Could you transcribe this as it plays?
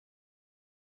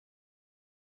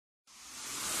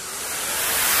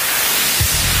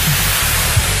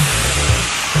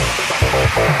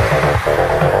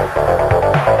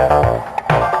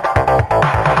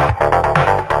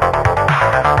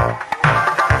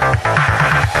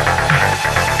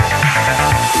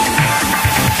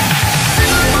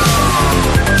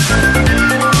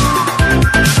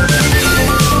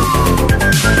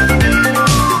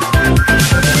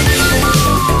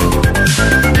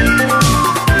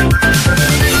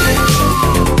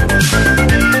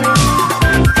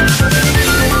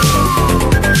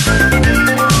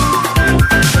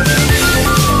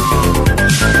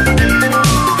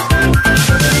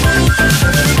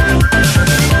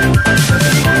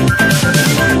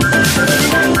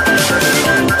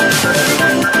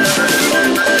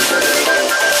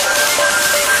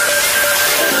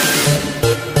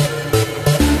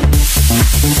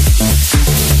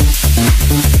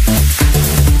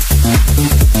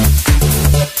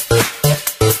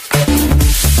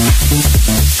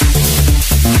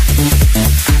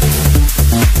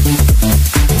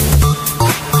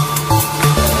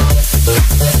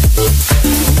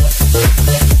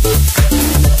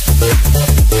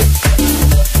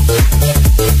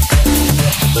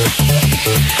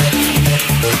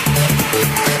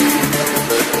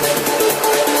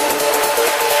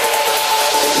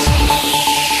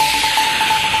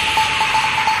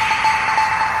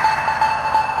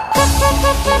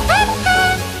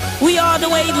We all the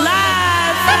way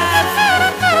live.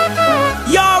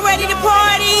 Y'all ready to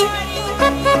party?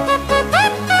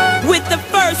 With the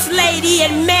first lady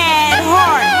and Mad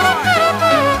Heart.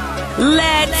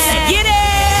 Let's get it.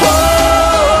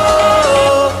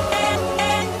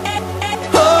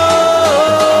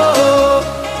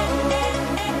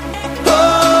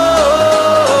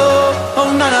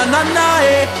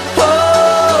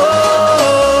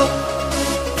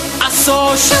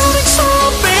 Shooting star,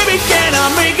 baby, can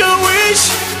I make a wish?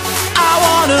 I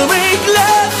wanna make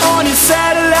love on your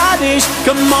satellite dish.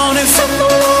 Come on and send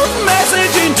the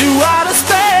message into outer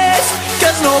space,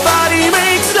 'cause nobody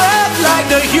makes love like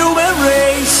the human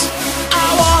race. I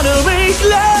wanna make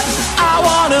love, I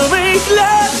wanna make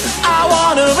love, I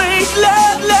wanna make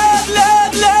love, love,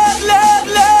 love, love, love,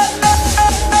 love.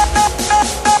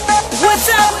 What's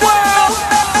up, world?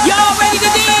 Y'all ready to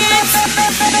dance?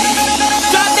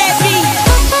 Drop that beat.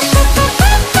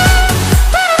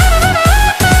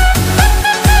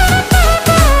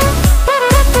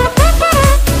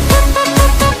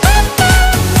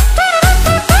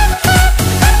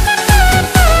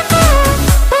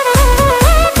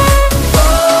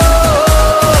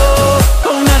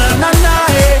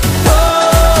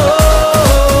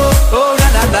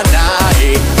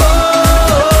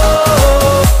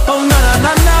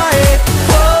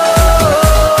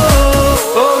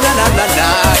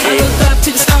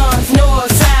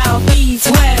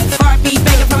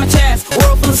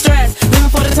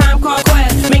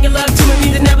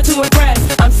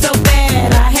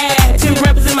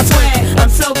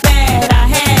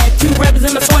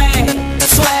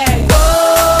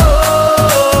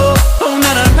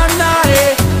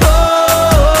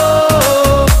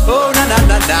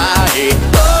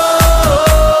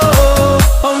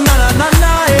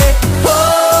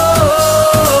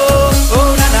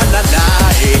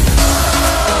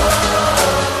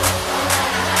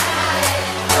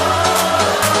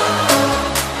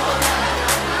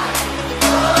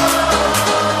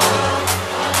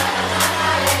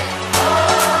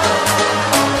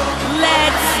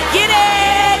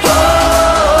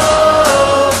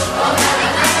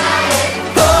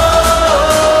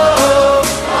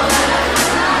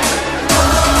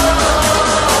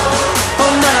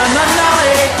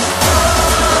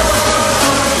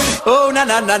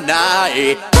 Na na na,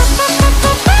 eh.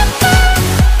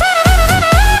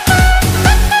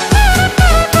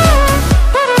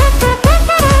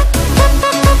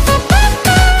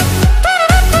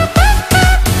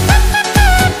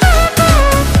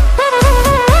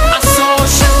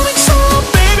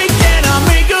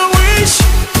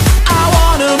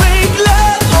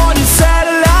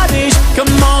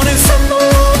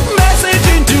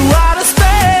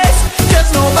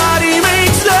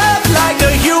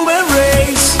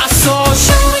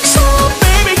 Shooting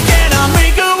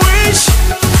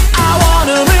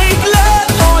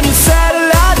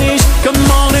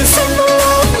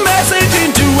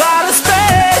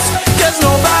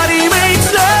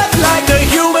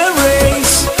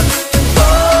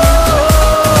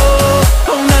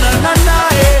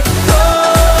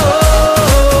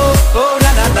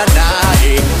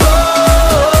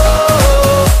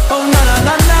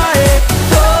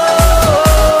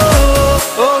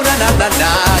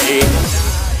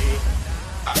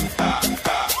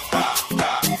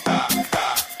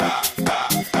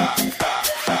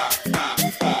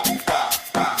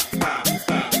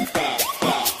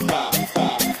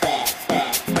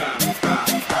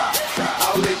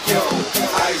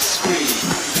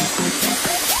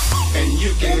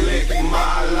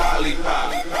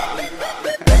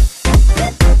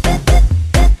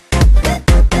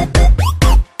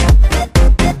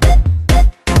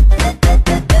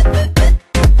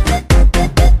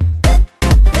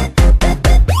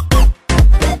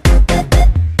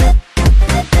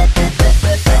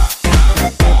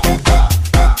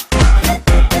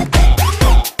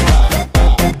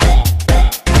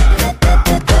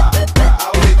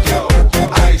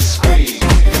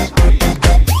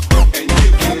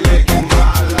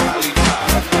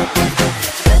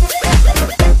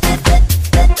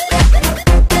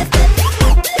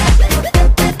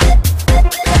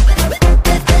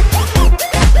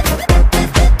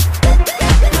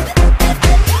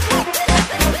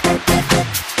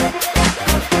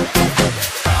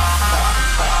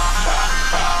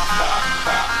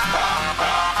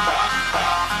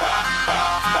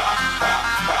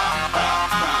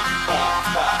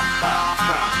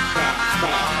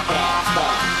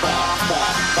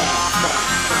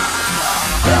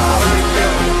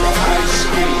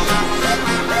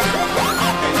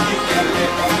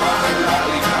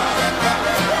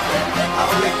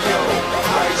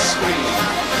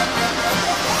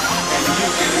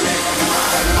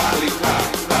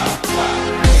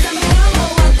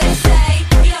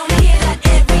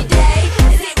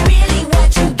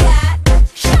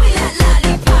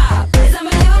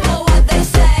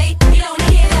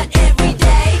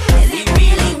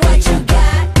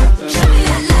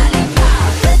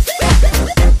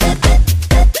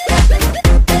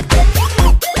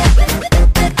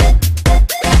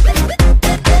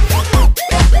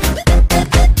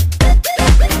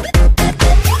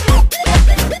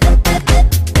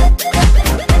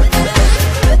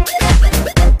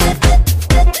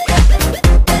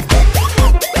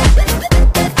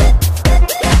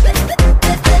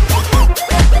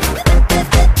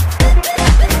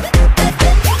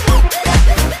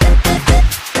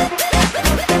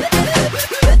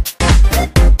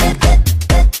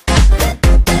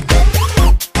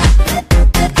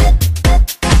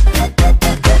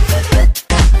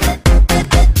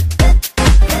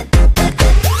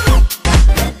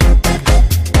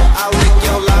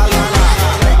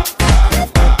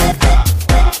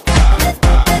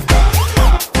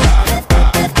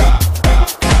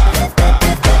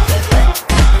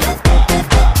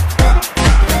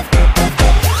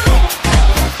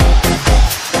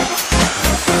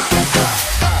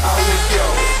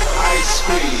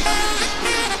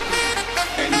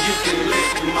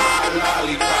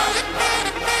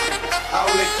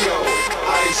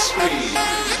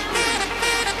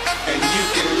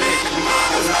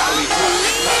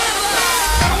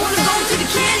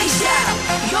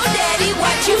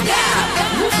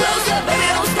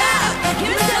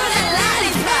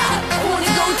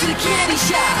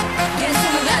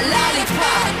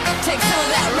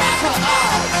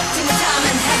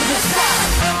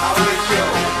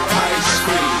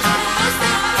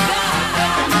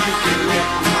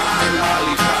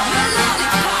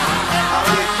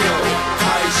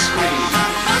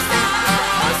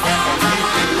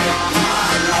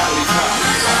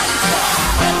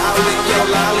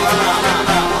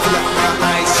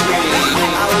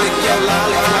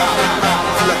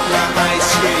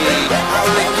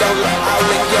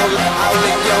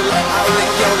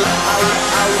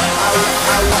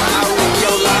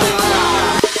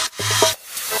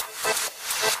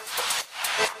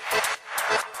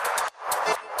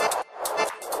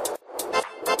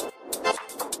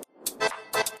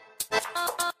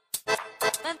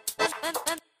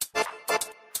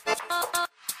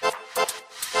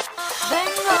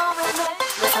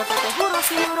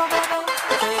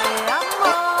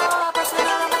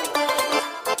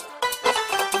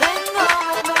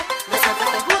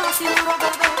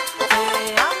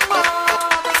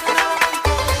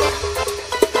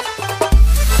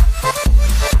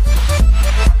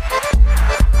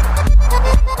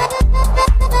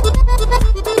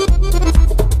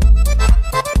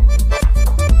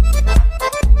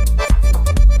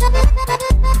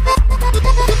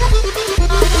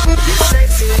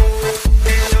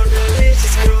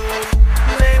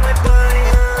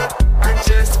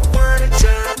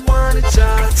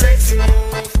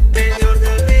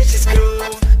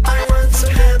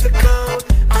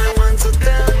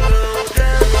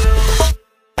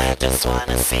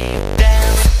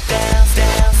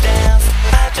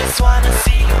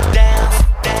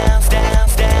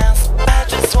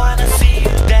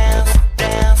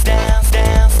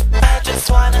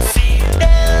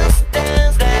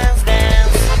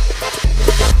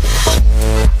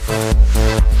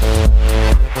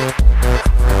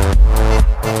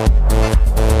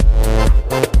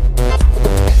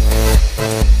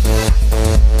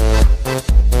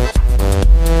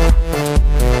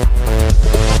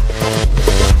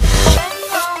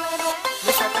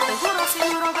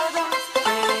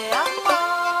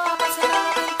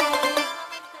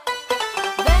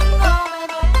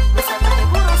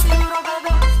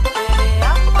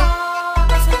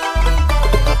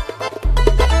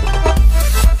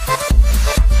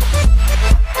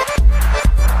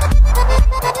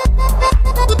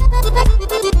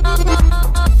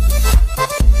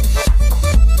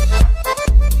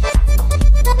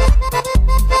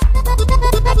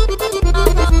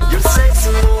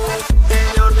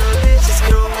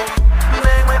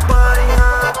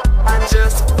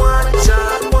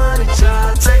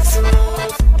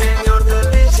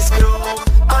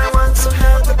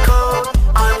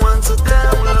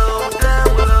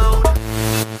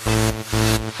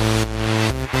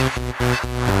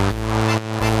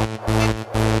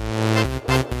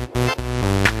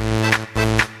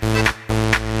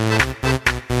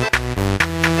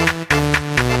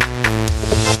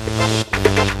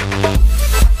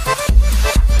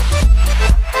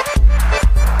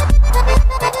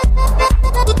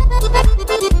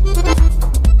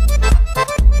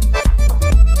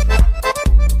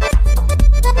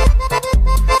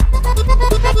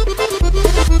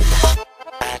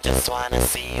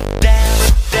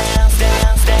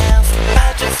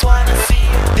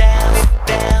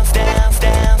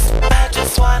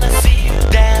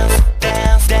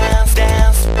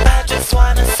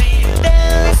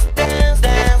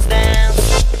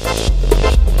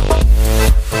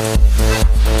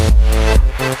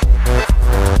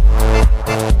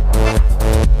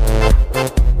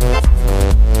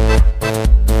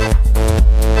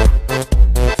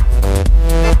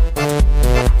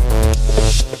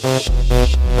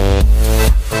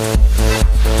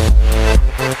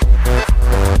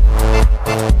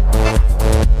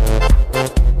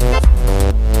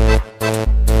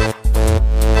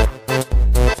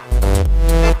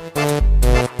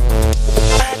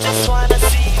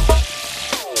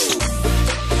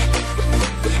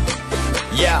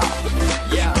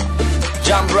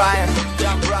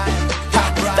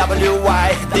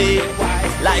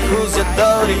Like who's your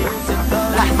dirty?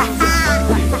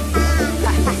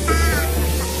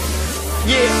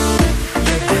 Yeah.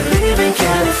 I live in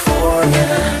California.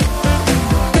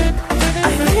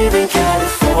 I live in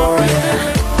California.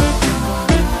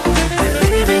 I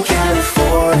live in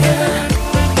California.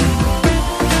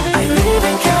 I live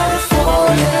in California.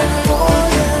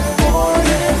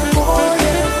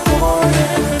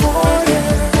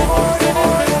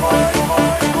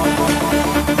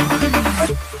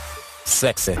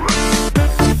 Sexy.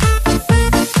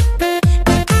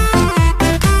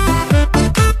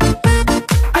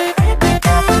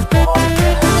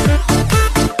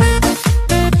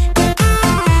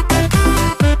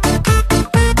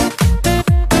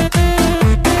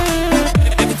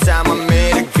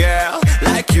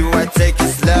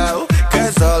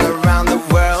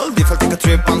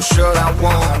 Sure I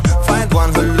won't find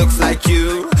one who looks like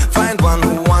you. Find one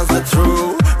who wants the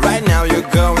truth. Right now you're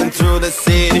going through the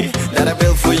city that I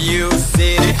built for you.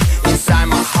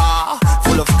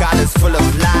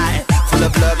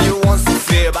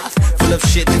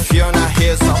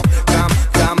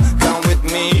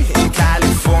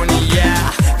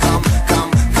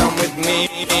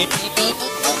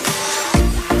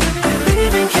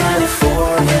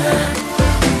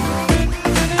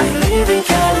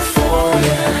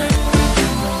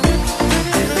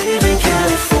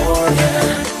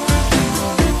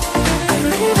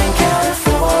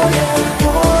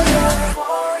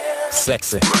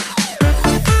 Sexy.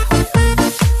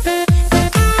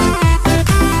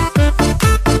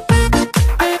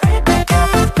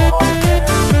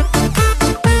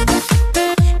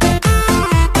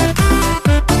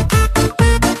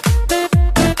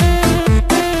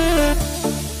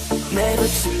 Never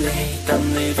too late,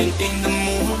 I'm living in the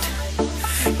mood.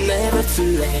 Never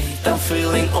too late, I'm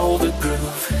feeling all the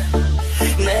groove.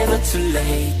 Never too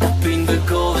late, up in the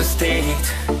golden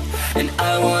state. And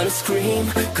I wanna scream,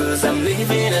 cause I'm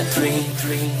living a dream.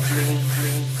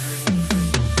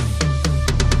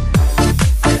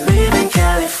 I live in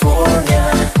California.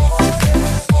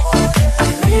 I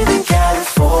live in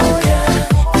California.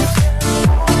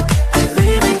 I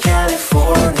live in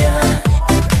California.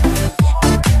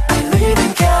 I live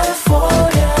in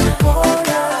California.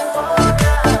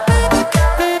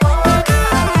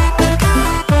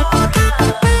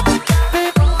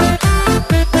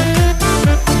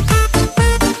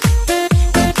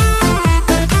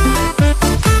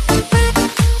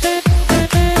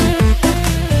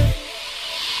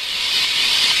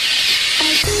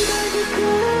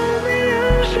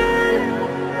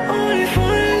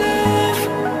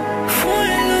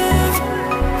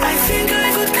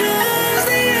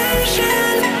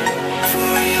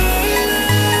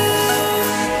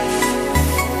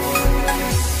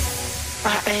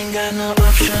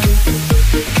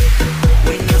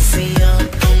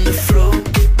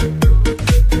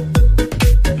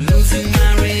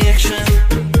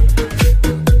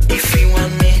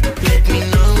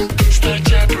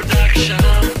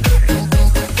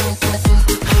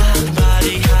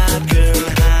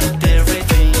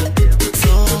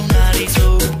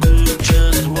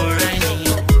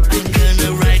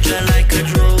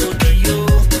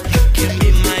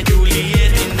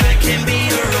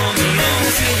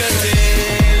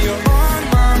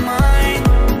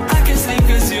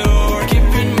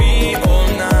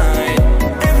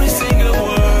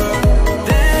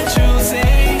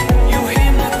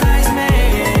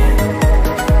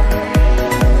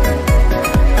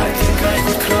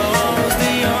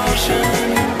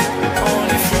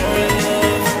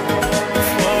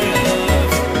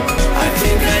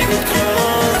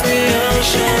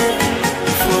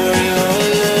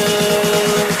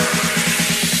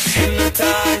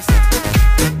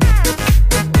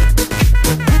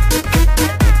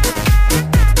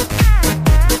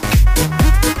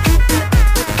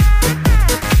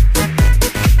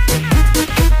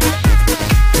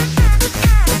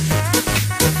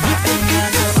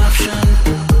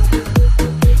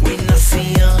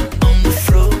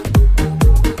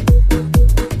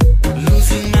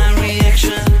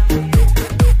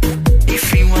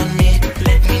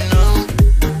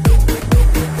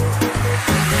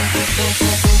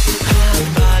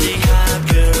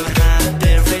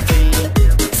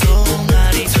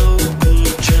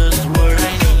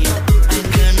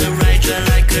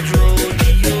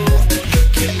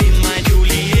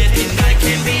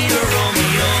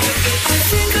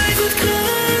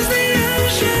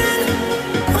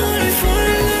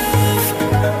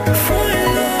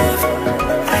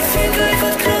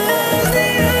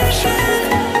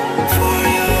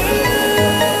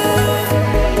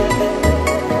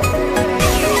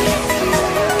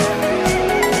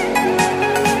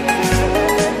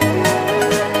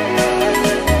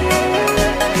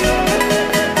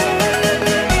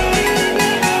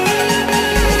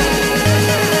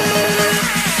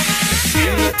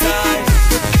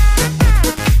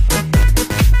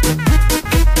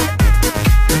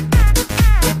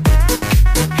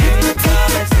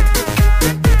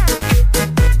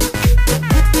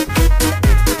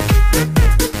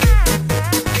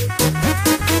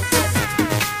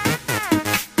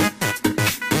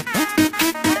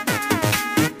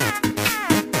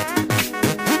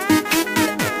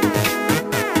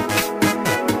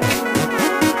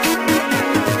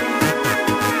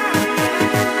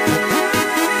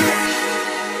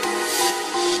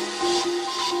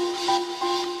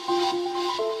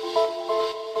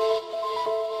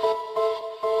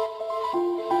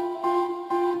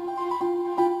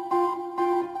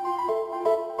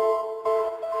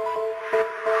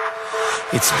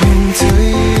 It's been 2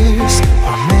 years,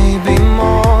 or maybe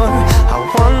more. I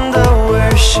wonder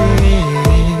where she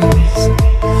is.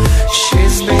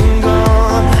 She's been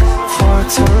gone for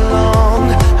too long.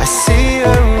 I see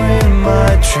her in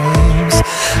my dreams,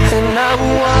 and I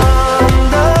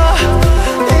wonder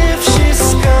if she's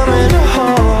coming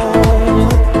home.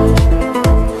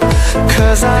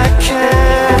 'Cause I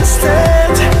can't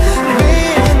stand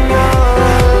being all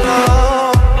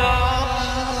alone.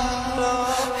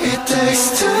 It takes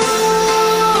two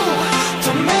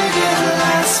to make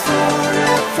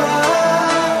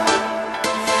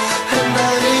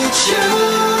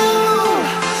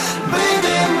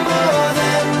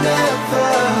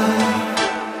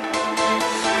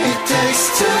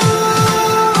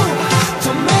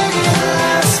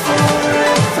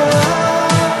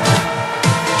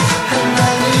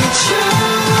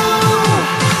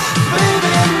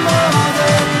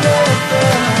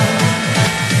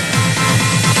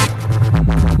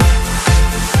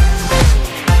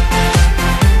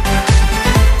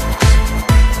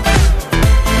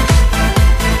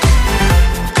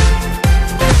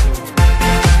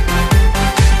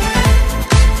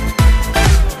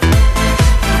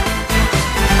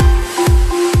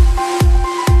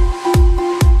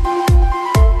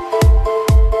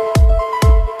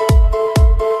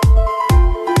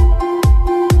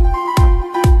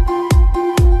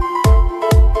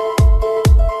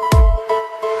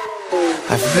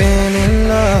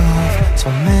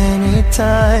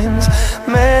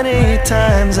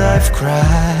times I've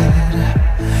cried.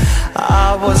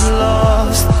 I was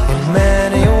lost in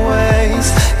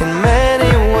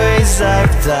many ways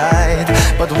I've died.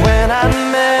 But when I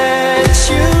met